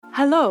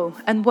Hello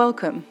and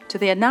welcome to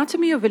the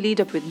Anatomy of a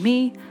Leader with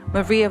me,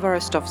 Maria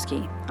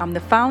Vorostovsky. I'm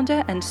the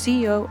founder and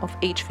CEO of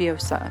HVO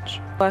Search,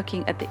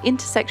 working at the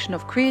intersection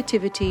of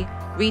creativity,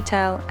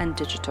 retail, and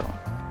digital.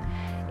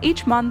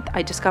 Each month,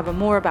 I discover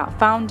more about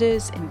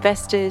founders,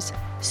 investors,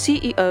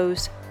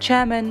 CEOs,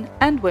 chairmen,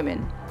 and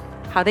women,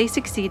 how they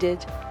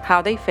succeeded,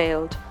 how they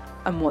failed,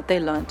 and what they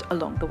learned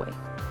along the way.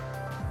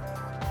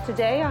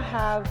 Today I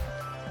have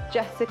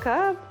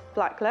Jessica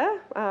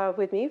Blackler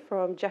with me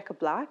from Jecka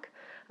Black.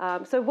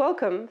 So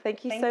welcome.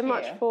 Thank you so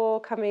much for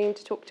coming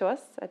to talk to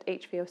us at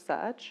HVO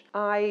Search.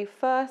 I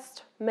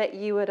first met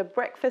you at a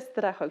breakfast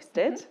that I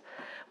hosted,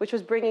 which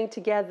was bringing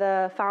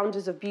together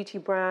founders of beauty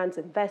brands,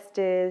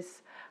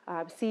 investors,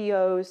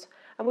 CEOs,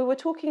 and we were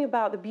talking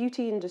about the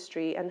beauty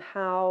industry and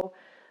how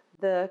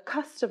the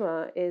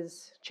customer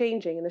is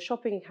changing and the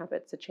shopping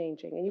habits are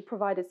changing. And you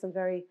provided some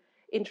very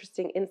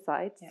interesting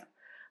insights. Yeah.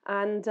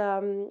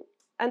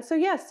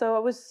 So I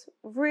was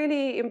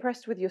really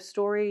impressed with your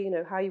story,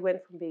 how you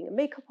went from being a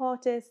makeup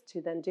artist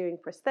to then doing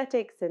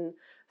prosthetics and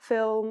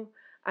film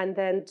and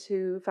then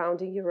to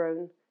founding your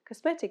own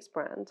cosmetics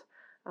brand.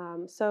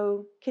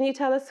 So can you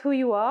tell us who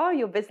you are,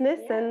 your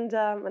business, and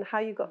how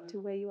you got to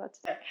where you are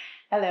today?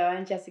 Hello,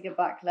 I'm Jessica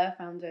Blackler,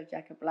 founder of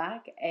Jecka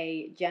Black,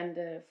 a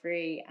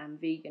gender-free and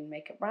vegan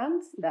makeup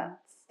brand that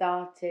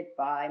started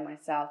by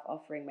myself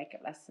offering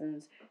makeup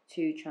lessons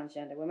to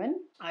transgender women.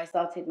 I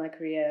started my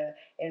career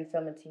in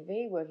film and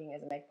TV, working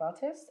as a makeup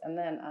artist, and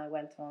then I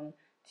went on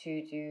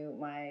to do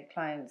my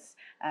clients,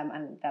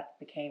 and that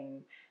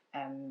became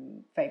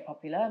very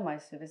popular, my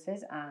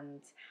services,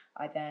 and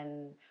I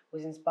then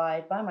was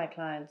inspired by my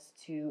clients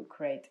to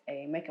create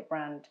a makeup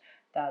brand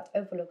that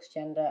overlooks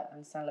gender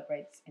and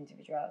celebrates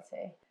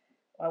individuality.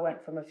 I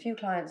went from a few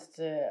clients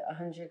to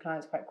 100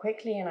 clients quite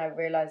quickly, and I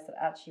realized that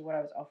actually what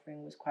I was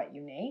offering was quite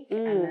unique.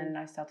 And then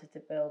I started to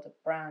build a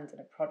brand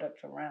and a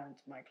product around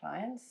my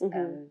clients,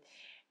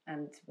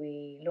 and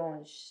we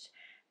launched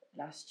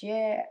last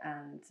year,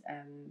 and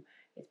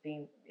it's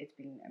been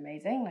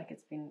amazing.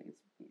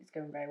 It's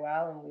going very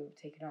well, and we were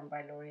taken on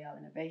by L'Oreal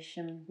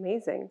Innovation.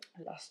 Amazing.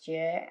 Last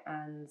year,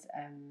 and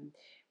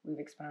we've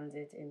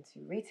expanded into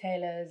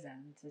retailers,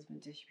 and there's been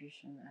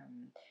distribution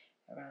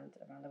around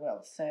the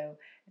world. So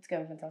it's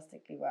going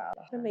fantastically well.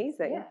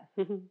 Amazing.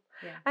 Yeah.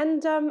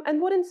 And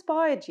what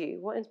inspired you?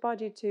 What inspired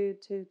you to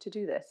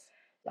do this?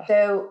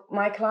 So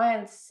my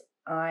clients,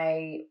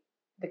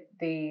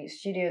 the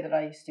studio that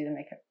I used to do the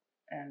makeup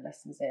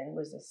lessons in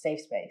was a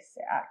safe space.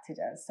 It acted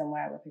as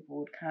somewhere where people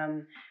would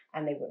come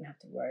and they wouldn't have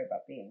to worry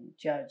about being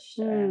judged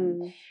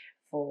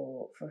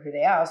for who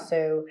they are.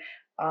 So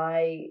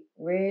I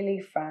really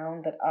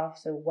found that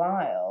after a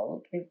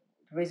while, the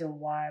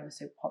reason why I was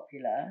so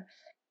popular,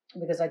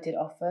 because I did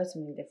offer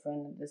something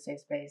different, the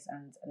safe space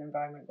and an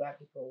environment where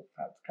people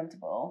felt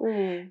comfortable.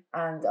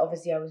 And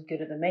obviously I was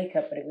good at the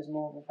makeup, but it was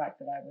more of the fact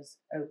that I was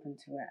open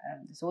to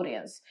this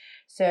audience.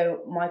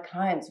 So my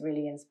clients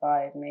really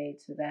inspired me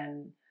to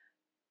then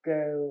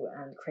go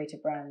and create a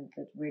brand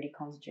that really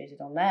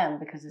concentrated on them,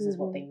 because this is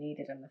what they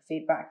needed, and the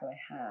feedback that I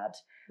had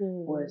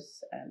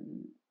was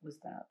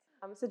that.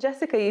 So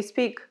Jessica, you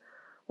speak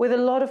with a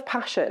lot of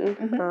passion.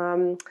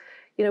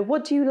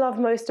 What do you love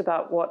most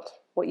about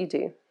what you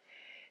do?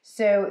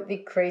 So the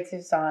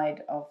creative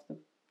side of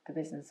the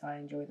business I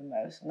enjoy the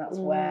most, and that's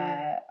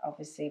where,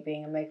 obviously,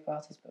 being a makeup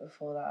artist, but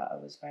before that I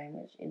was very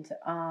much into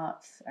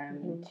arts,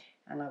 and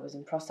I was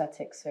in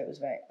prosthetics, so it was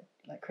very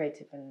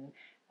creative and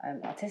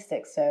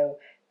artistic. So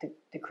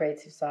the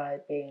creative side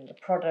being the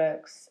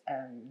products,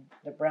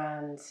 the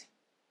brands,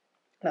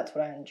 that's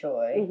what I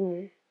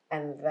enjoy.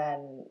 And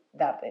then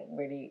that it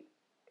really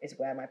is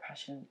where my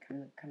passion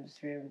comes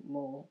through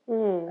more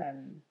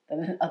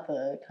than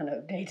other kind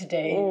of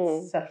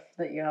day-to-day stuff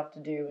that you have to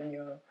do when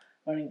you're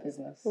running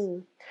business.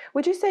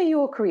 Would you say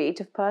you're a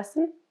creative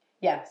person?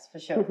 Yes, for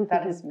sure.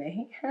 That is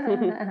me.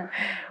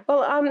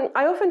 Well,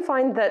 I often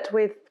find that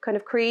with kind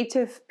of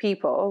creative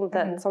people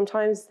that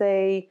sometimes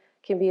they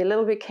can be a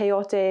little bit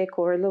chaotic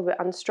or a little bit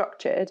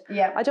unstructured.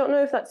 Yeah. I don't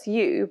know if that's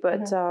you,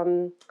 but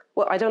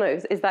well, I don't know.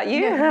 Is that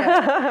you? No.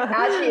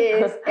 Actually,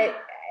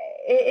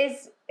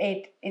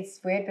 it's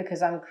weird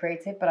because I'm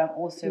creative, but I'm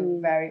also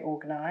very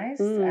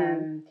organized.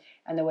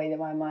 And the way that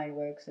my mind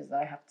works is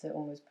that I have to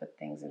almost put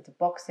things into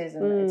boxes,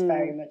 and it's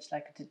very much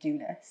like a to-do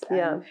list.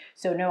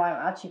 So no,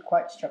 I'm actually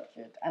quite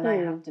structured, and I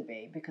have to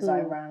be, because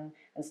I ran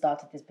and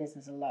started this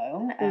business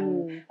alone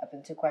up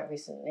until quite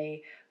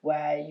recently,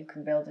 where you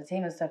can build a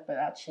team and stuff, but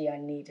actually I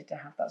needed to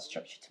have that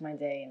structure to my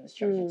day and the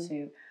structure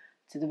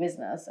to the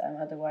business, and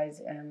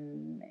otherwise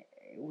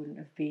it wouldn't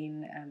have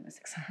been a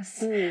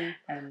success.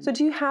 So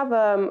do you have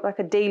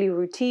a daily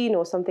routine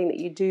or something that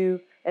you do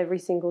every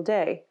single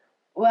day?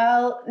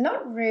 Well,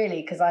 not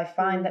really, because I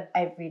find that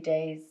every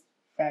day is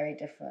very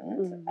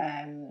different.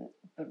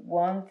 But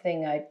one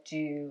thing I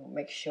do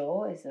make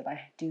sure is that I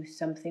do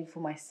something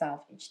for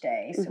myself each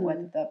day. So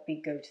whether that be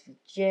go to the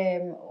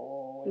gym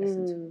or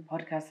listen to a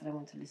podcast that I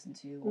want to listen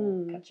to,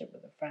 or catch up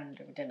with a friend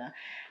over dinner,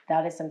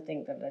 that is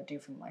something that I do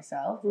for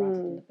myself rather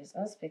than the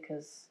business,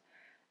 because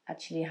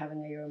actually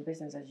having your own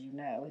business, as you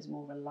know, is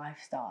more of a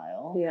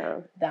lifestyle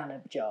than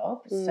a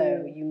job.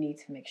 So you need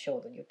to make sure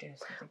that you're doing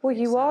something for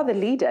you are the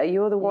leader.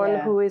 You're the one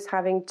who is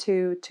having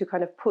to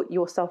kind of put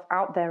yourself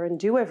out there and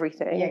do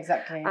everything. Yeah,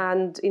 exactly.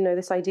 And,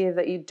 this idea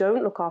that you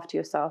don't look after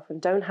yourself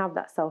and don't have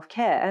that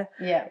self-care,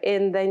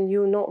 and then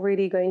you're not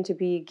really going to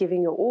be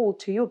giving your all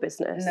to your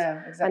business.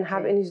 No,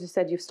 exactly. And as you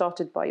said, you've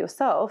started by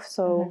yourself.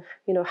 So,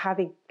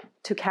 having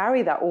to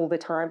carry that all the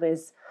time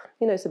is,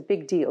 it's a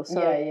big deal. So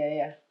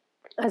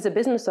as a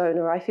business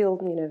owner, I feel,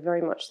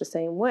 very much the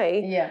same way.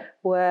 Yeah.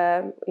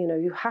 Where,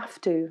 you have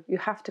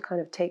to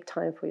kind of take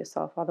time for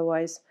yourself.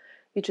 Otherwise,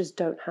 you just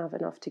don't have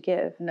enough to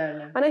give.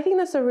 No. And I think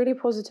that's a really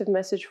positive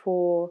message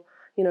for,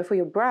 for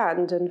your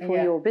brand and for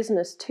your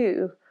business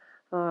too.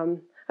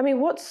 I mean,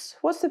 what's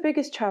the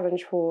biggest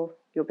challenge for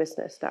your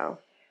business now?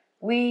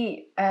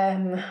 We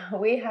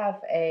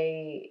have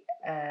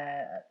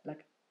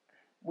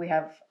we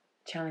have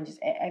challenges.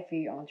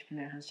 Every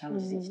entrepreneur has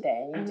challenges each day,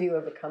 and you do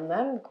overcome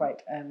them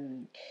quite.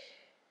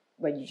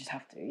 When you just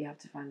have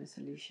to find a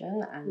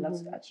solution, and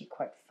that's actually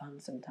quite fun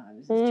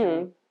sometimes.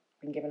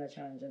 Being given a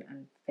challenge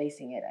and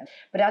facing it.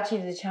 But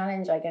actually, the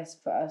challenge, I guess,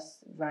 for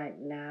us right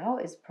now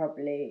is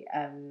probably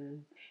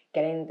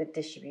getting the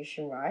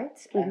distribution right.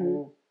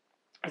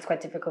 It's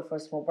quite difficult for a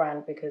small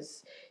brand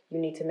because you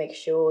need to make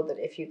sure that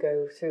if you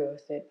go through a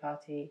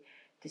third-party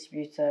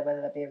distributor,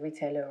 whether that be a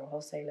retailer or a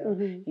wholesaler,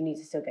 you need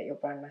to still get your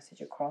brand message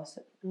across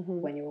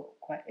when you're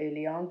quite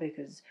early on,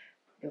 because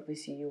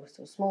obviously you're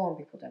still small and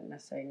people don't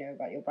necessarily know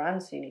about your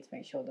brand, so you need to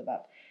make sure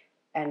that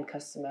end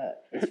customer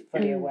is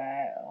fully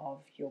aware of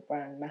your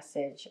brand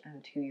message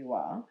and who you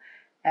are.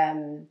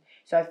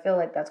 So I feel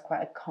like that's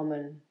quite a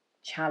common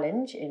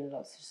challenge in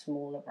lots of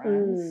smaller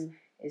brands,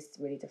 is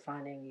really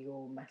defining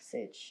your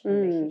message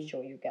and making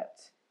sure you get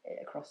it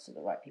across to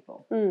the right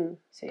people.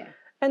 So yeah.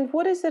 And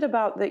what is it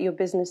about your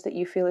business that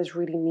you feel is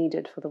really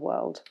needed for the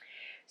world?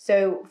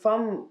 So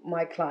from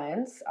my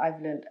clients,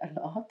 I've learned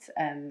a lot.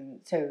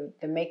 So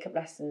the makeup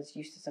lessons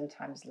used to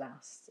sometimes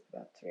last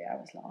about 3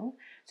 hours long.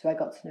 So I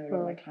got to know a lot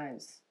of my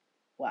clients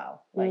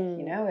well,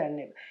 and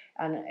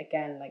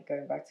again, like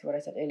going back to what I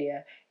said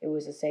earlier, it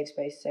was a safe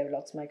space. So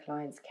lots of my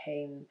clients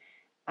came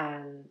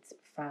and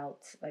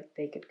felt like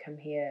they could come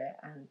here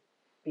and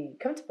be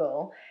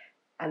comfortable,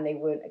 and they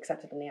weren't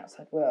accepted in the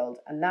outside world.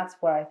 And that's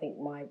what I think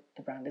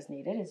the brand is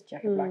needed, is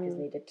Jacka Black is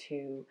needed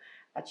to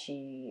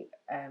actually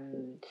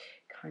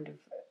kind of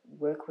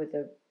work with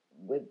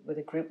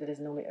a group that is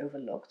normally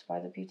overlooked by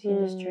the beauty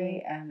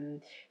industry.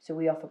 So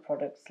we offer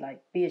products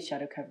like beard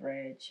shadow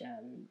coverage,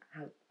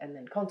 and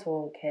then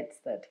contour kits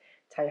that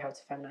tell you how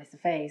to feminize the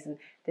face. And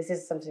this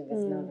is something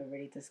that's never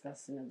really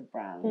discussed in other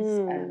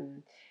brands.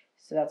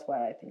 So that's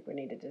why I think we're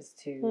needed, is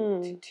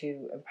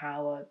to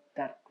empower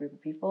that group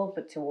of people,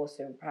 but to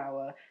also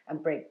empower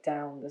and break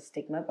down the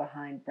stigma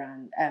behind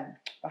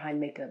behind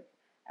makeup.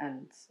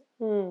 And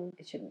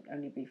it shouldn't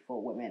only be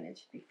for women; it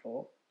should be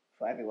for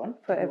everyone.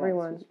 For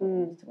everyone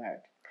wants to wear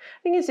it.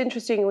 I think it's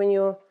interesting when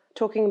you're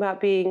talking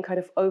about being kind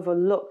of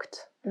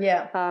overlooked.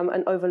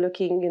 And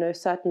overlooking, a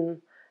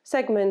certain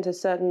segment, a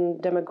certain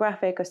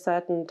demographic, a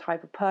certain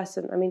type of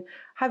person. I mean,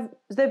 has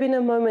there been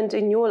a moment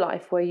in your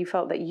life where you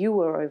felt that you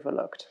were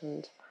overlooked,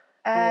 and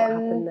what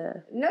happened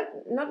there?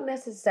 Not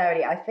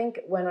necessarily. I think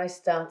when I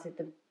started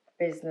the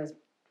business,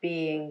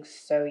 being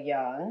so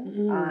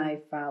young, I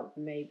felt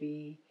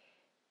maybe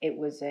it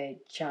was a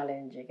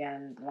challenge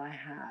again that I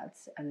had,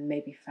 and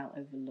maybe felt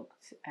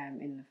overlooked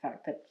in the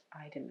fact that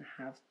I didn't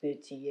have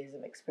 30 years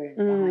of experience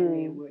behind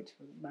me and worked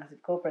for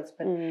massive corporates.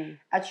 But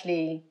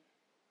actually,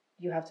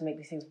 you have to make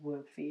these things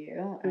work for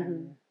you.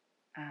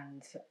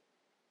 And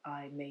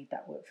I made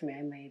that work for me.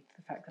 I made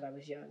the fact that I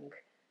was young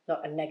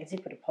not a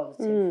negative but a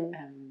positive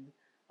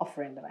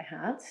offering that I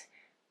had,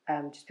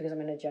 just because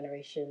I'm in a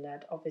generation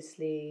that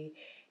obviously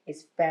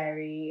is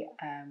very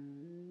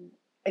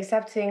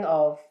accepting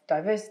of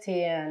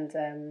diversity and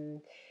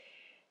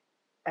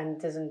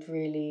doesn't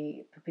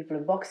really put people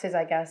in boxes,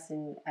 I guess.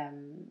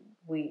 And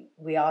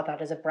we are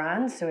that as a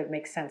brand, so it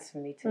makes sense for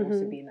me to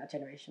also be in that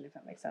generation, if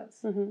that makes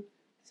sense.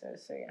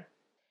 So yeah.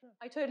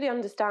 I totally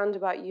understand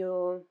about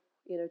your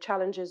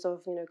challenges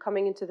of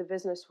coming into the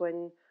business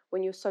when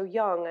you're so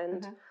young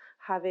and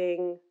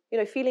having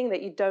feeling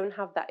that you don't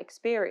have that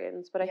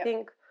experience. But I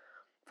think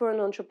for an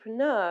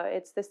entrepreneur,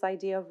 it's this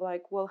idea of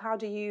like, well, how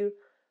do you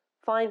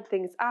find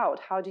things out?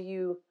 How do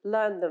you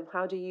learn them?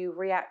 How do you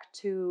react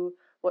to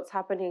what's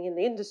happening in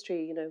the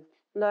industry?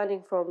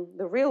 Learning from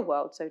the real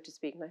world, so to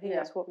speak. And I think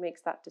that's what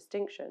makes that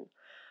distinction.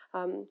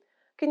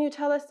 Can you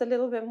tell us a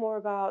little bit more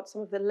about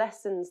some of the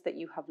lessons that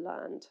you have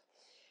learned?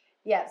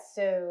 Yes,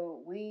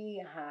 so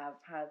we have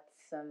had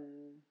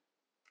some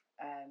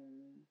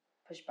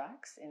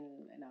pushbacks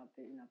in our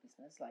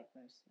business, like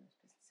most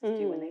businesses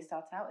do when they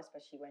start out,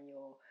 especially when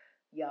you're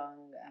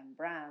young and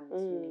brand.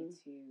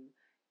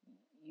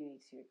 You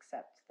need to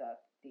accept that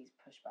these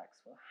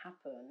pushbacks will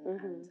happen,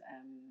 and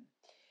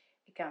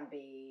it can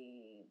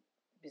be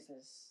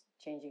business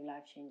changing,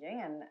 life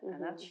changing,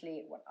 and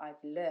actually what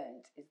I've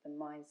learned is the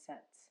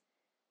mindset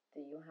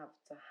that you have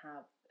to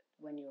have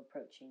when you're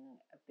approaching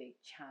a big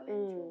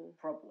challenge or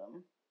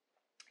problem,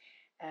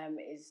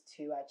 is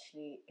to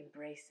actually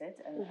embrace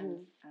it,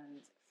 and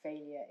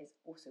failure is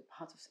also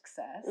part of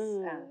success,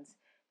 and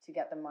to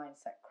get the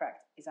mindset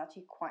correct is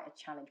actually quite a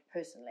challenge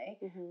personally,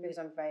 because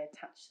I'm very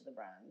attached to the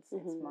brand.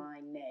 It's my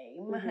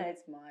name,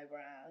 it's my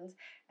brand,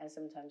 and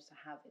sometimes to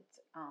have it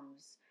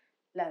arm's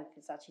length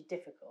is actually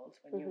difficult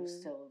when you're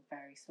still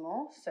very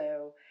small.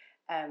 So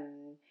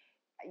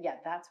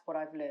that's what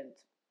I've learned.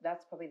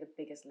 That's probably the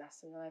biggest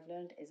lesson that I've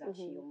learned, is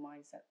actually your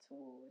mindset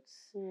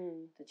towards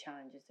the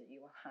challenges that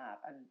you will have,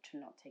 and to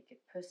not take it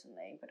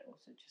personally, but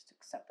also just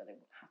accept that it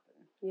will happen.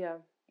 Yeah.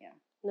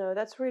 No,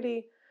 that's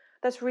really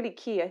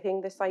key. I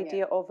think this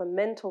idea of a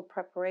mental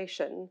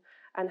preparation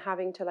and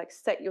having to like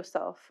set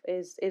yourself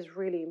is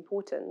really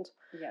important.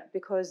 Yeah.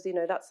 Because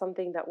that's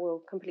something that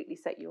will completely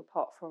set you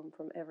apart from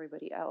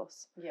everybody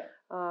else. Yeah.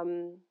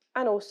 And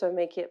also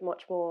make it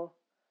much more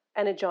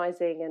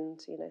energizing,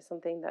 and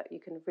something that you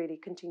can really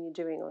continue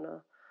doing on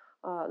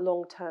a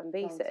long-term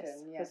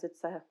basis, because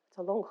it's a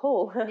long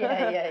haul.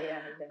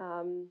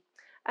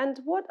 And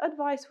what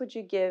advice would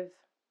you give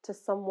to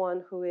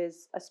someone who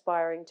is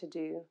aspiring to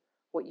do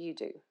what you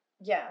do?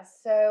 Yeah,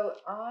 so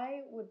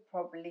I would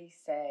probably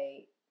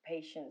say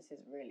patience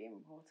is really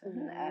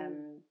important.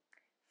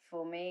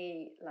 For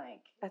me,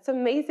 like, that's an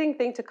amazing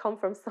thing to come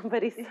from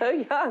somebody so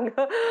young.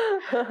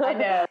 I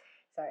know.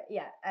 Sorry.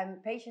 Yeah.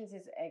 Patience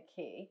is a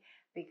key,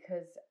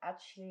 because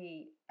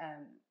actually,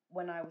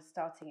 when I was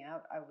starting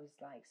out, I was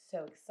like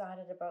so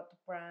excited about the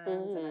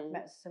brand, and I've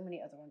met so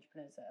many other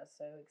entrepreneurs that are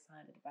so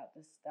excited about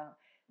the start.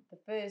 The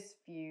first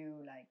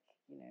few,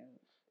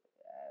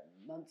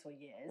 months or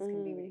years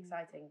can be really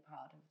exciting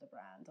part of the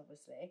brand,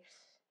 obviously,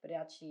 but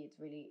actually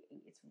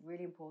it's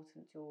really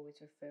important to always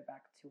refer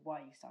back to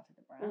why you started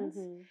the brand,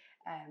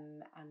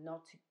 and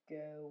not to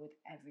go with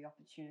every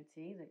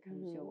opportunity that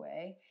comes your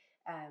way.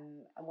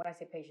 And when I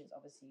say patience,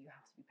 obviously you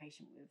have to be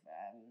patient with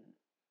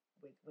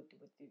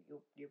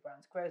your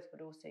brand's growth,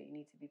 but also you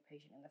need to be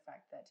patient in the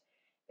fact that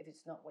if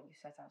it's not what you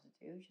set out to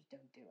do, just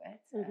don't do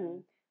it.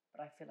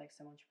 But I feel like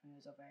some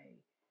entrepreneurs are very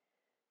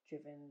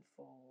driven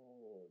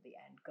for the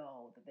end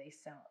goal, that they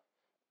start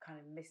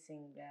kind of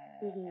missing their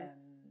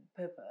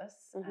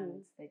purpose,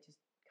 and they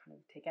just kind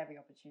of take every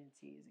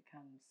opportunity as it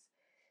comes,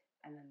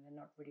 and then they're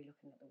not really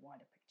looking at the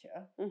wider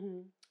picture.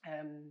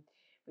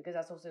 Because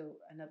that's also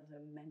another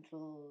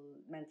mental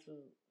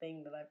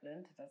thing that I've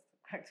learned. That's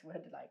the correct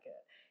word. Like,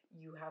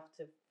 you have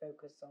to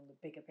focus on the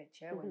bigger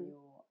picture when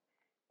you're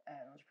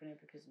an entrepreneur,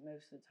 because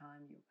most of the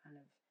time you're kind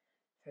of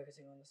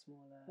focusing on the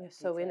smaller. You're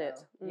so in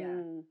it.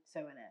 Yeah,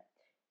 so in it.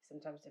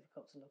 Sometimes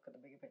difficult to look at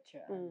the bigger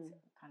picture and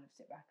kind of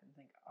sit back and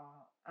think,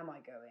 am I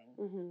going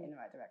in the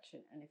right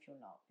direction? And if you're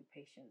not, be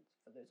patient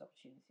for those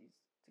opportunities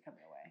to come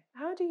your way.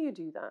 How do you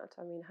do that?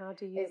 I mean, how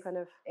do you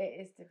It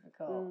is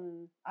difficult.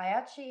 I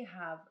actually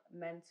have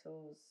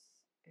mentors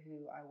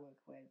who I work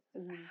with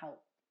that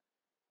help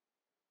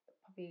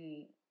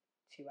probably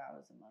 2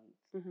 hours a month,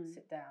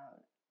 sit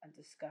down and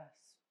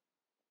discuss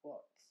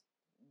what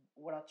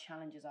our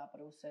challenges are,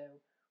 but also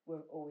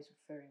we're always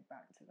referring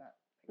back to that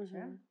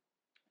picture.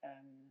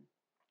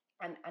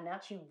 And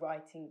actually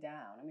writing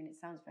down, I mean, it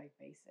sounds very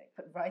basic,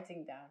 but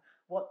writing down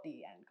what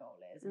the end goal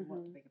is and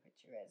what the bigger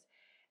picture is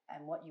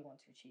and what you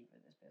want to achieve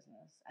with this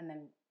business, and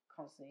then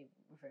constantly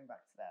referring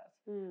back to that.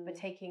 But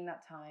taking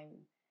that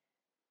time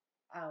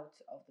out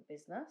of the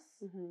business,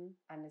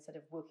 and instead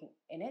of working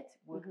in it,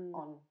 work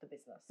on the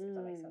business, if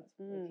that makes sense.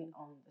 Working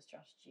on the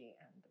strategy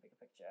and the bigger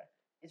picture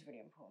is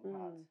really important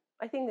part.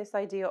 I think this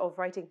idea of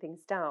writing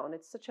things down,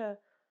 it's such a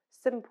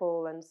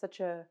simple and such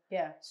a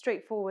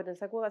straightforward, and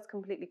it's like, well, that's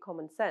completely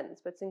common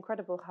sense, but it's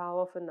incredible how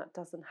often that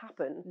doesn't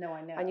happen. No,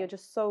 I know. And you're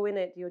just so in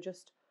it, you're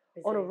just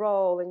busy. On a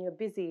roll, and you're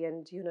busy,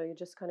 and you're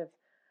just kind of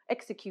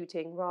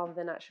executing rather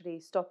than actually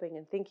stopping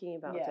and thinking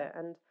about it.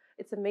 And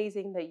it's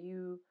amazing that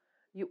you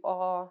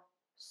are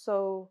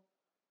so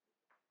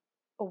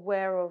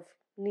aware of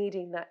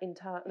needing that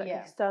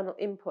external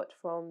input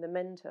from the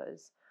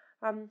mentors.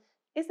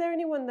 Is there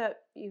anyone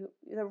that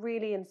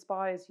really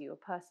inspires you, a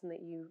person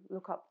that you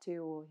look up to,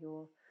 or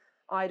your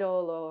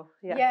idol, or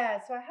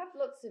so I have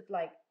lots of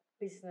like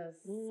business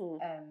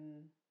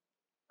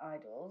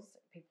idols,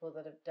 people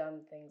that have done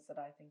things that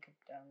I think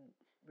have done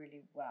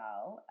really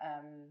well.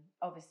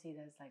 Obviously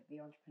there's like the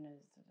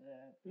entrepreneurs that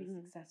are really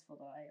successful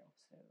that I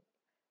also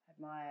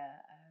admire,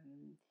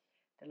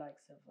 the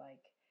likes of like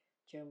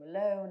Joe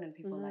Malone and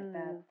people like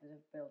that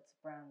have built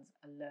brands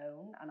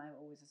alone, and I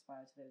always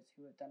aspire to those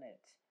who have done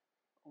it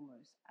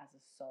almost as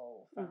a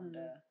sole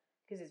founder,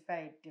 because it's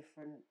very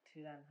different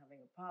to then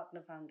having a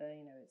partner founder.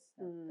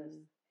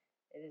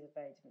 It is a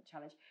very different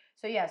challenge.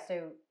 So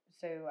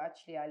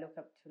actually I look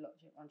up to a lot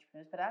of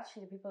entrepreneurs, but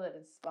actually the people that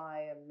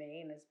inspire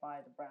me and inspire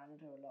the brand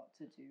have a lot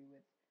to do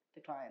with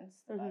the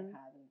clients that I've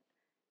had,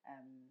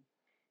 and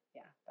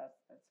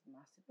that's a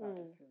massive part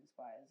of who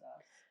inspires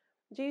us.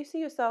 Do you see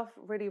yourself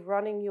really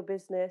running your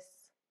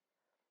business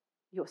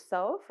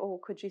yourself, or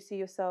could you see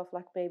yourself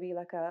like maybe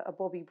like a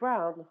Bobbi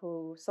Brown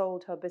who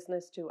sold her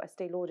business to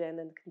Estee Lauder and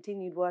then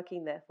continued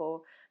working there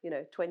for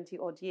 20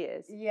 odd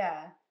years?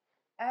 Yeah.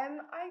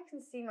 I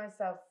can see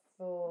myself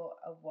for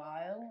a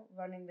while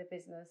running the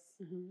business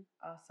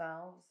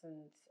ourselves,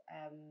 and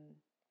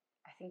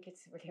I think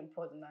it's really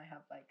important that I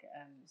have like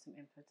some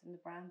input in the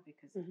brand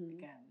because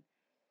again,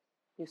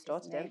 You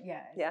started it.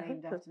 Yeah, it's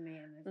named after me,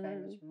 and it's very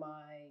much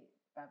my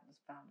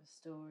founder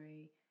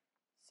story.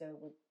 So it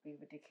would be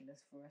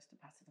ridiculous for us to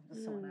pass it on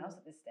to someone else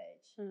at this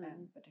stage.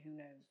 But who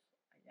knows,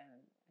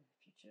 again, in the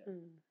future,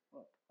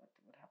 what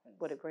happens.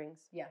 What it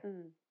brings. Yeah.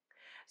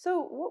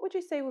 So what would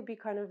you say would be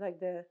kind of like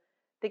the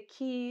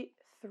key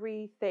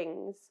 3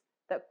 things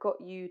that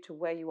got you to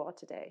where you are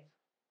today?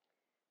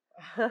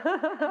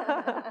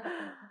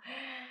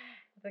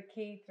 The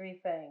key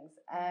 3 things.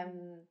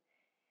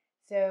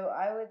 So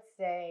I would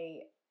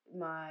say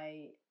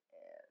my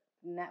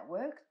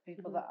network,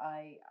 people that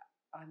I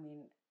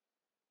mean,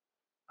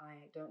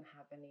 I don't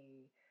have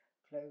any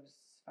close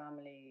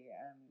family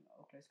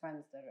or close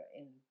friends that are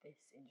in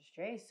this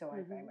industry, so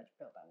I very much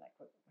built that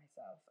network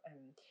myself.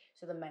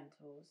 So the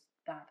mentors,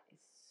 that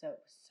is so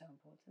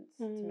important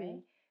to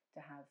me,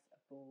 to have a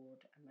board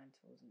and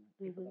mentors and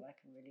people that I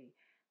can really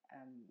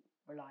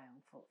rely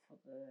on for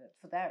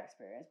their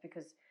experience,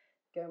 because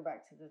going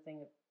back to the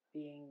thing of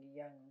being a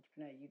young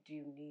entrepreneur, you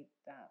do need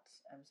that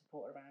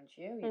support around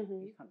you.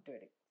 You can't do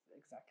it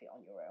exactly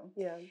on your own.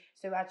 Yeah.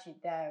 So actually,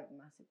 they're a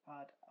massive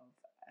part of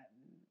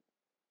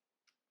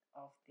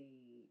the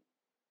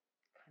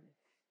kind of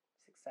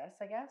success,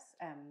 I guess.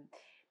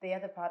 The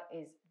other part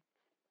is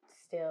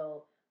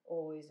still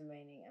always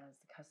remaining as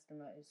the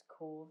customer is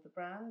core of the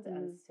brand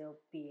and still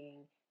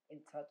being in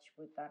touch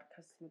with that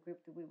customer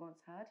group that we once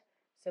had.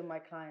 So my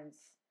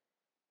clients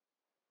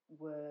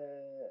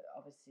were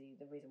obviously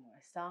the reason why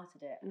I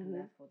started it, and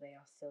therefore they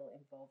are still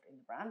involved in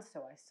the brand.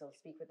 So I still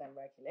speak with them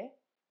regularly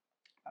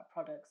about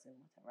products and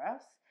whatever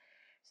else.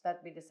 So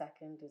that'd be the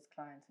second, is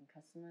clients and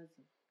customers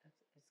is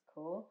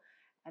core.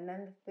 And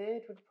then the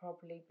third would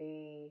probably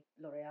be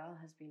L'Oreal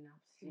has been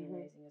absolutely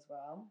amazing as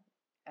well.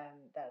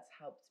 That's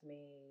helped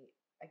me,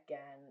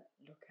 again,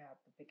 look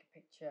at the bigger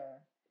picture,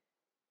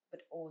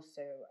 but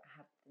also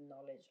have the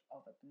knowledge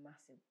of a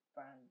massive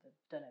brand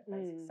that's done it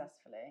very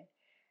successfully,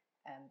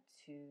 and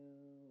to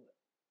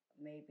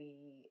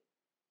maybe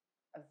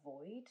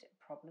avoid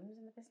problems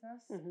in the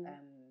business.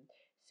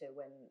 So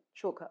when...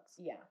 Shortcuts.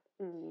 Yeah.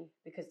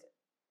 Because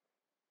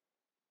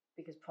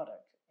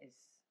product is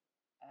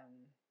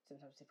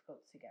sometimes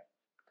difficult to get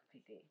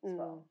completely as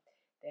well.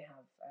 They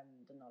have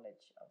the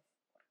knowledge of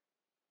what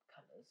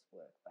colours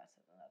work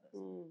better than others.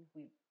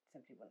 We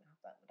simply wouldn't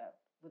have that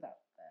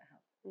without their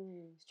help.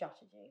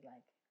 Strategy,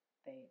 like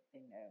they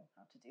know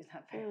how to do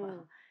that very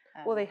well.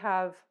 Well, they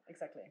have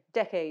exactly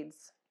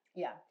decades.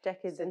 Yeah,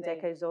 decades and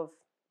decades of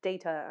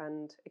data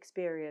and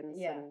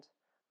experience and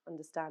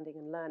understanding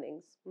and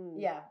learnings.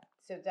 Yeah,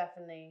 so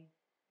definitely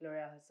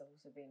L'Oreal has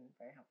also been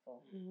very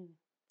helpful.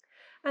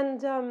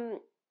 And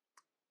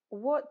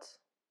what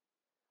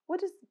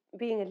does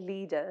being a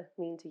leader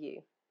mean to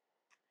you?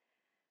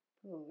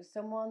 Ooh,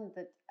 someone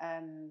that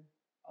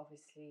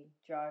obviously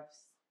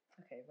drives...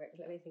 Okay, wait,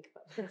 let me think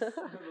about this.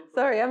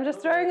 Sorry, I'm just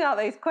throwing out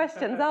these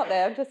questions out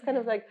there. I'm just kind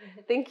of like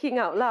thinking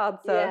out loud.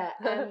 So. Yeah,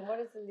 what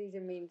does a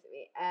leader mean to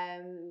me?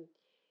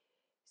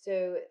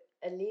 So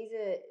a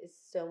leader is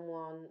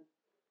someone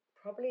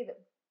probably that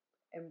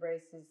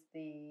embraces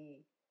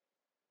the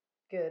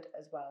good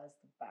as well as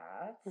the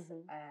bad,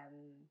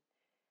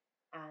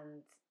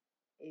 and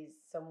is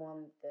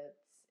someone that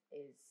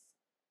is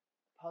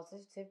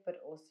positive but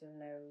also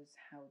knows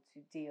how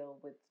to deal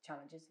with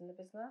challenges in the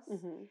business,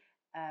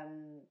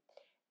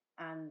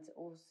 and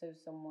also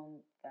someone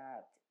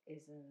that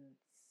isn't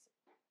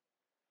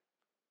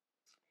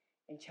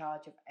in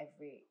charge of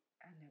every...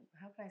 I don't know,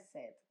 how can I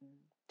say it?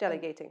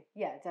 Delegating.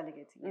 Yeah,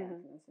 delegating. Yeah.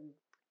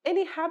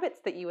 Any habits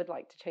that you would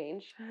like to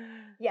change?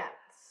 Yeah,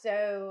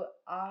 so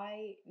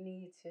I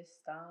need to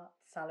start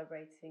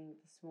celebrating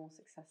the small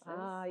successes.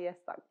 Ah, yes,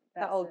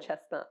 that old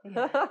chestnut.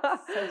 Yeah,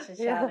 such a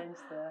challenge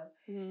there,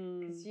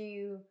 because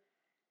you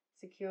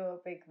secure a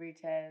big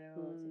retailer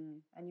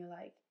and you're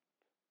like,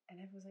 and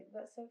everyone's like,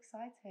 that's so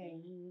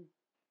exciting, and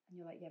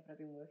you're like, yeah, but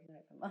I've been working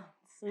on it for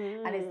months,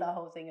 and it's the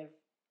whole thing of,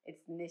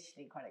 it's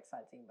initially quite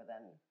exciting, but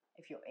then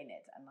if you're in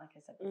it, and like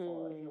I said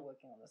before, if you're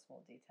working on the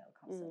small detail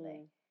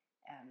constantly,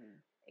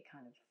 it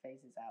kind of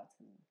phases out,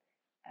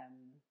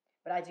 and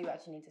but I do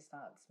actually need to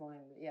start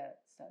small,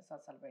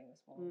 start celebrating the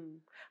small.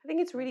 I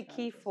think it's really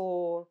key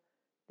for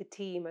the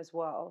team as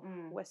well,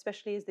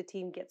 especially as the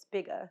team gets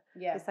bigger.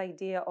 This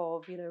idea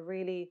of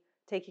really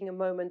taking a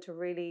moment to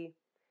really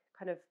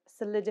kind of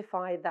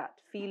solidify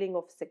that feeling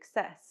of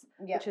success,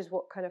 which is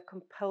what kind of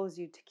compels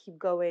you to keep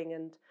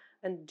going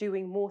and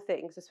doing more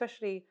things,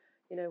 especially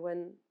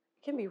when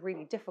it can be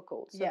really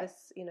difficult. So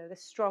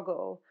this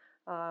struggle.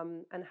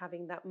 And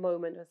having that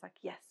moment was like,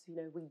 yes,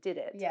 we did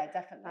it. Yeah,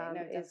 definitely.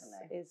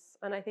 Definitely.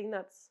 And I think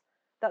that's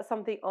that's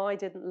something I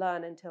didn't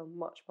learn until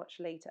much, much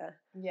later.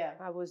 Yeah.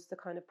 I was the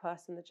kind of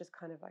person that just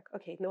kind of like,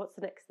 okay, now what's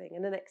the next thing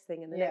and the next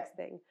thing and the Yeah. next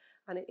thing.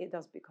 And it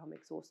does become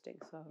exhausting.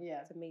 So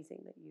Yeah. it's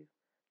amazing that you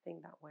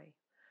think that way.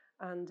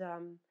 And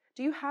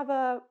do you have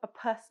a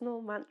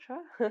personal mantra?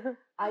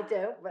 I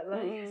don't, but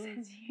like I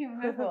said to you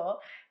before,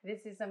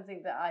 this is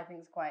something that I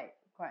think is quite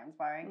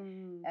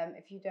inspiring.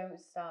 If you don't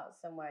start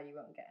somewhere, you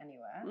won't get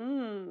anywhere.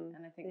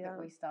 And I think that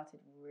we started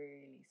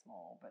really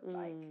small, but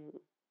like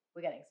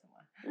we're getting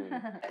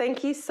somewhere.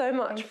 Thank you so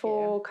much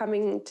for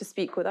coming to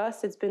speak with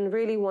us. It's been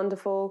really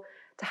wonderful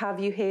to have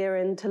you here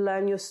and to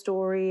learn your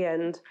story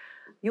and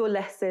your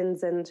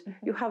lessons. And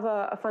you have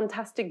a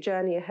fantastic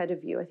journey ahead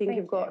of you. I think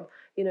you've got,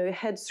 your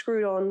head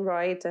screwed on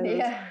right. And,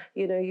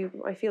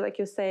 I feel like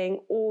you're saying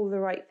all the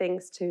right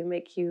things to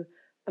make you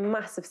a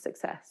massive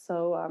success.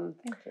 So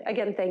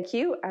again, thank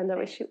you. And I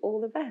wish you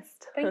all the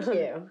best. Thank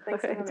you.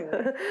 Thanks for having me.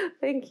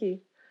 Thank you.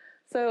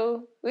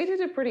 So we did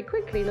it pretty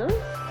quickly, no?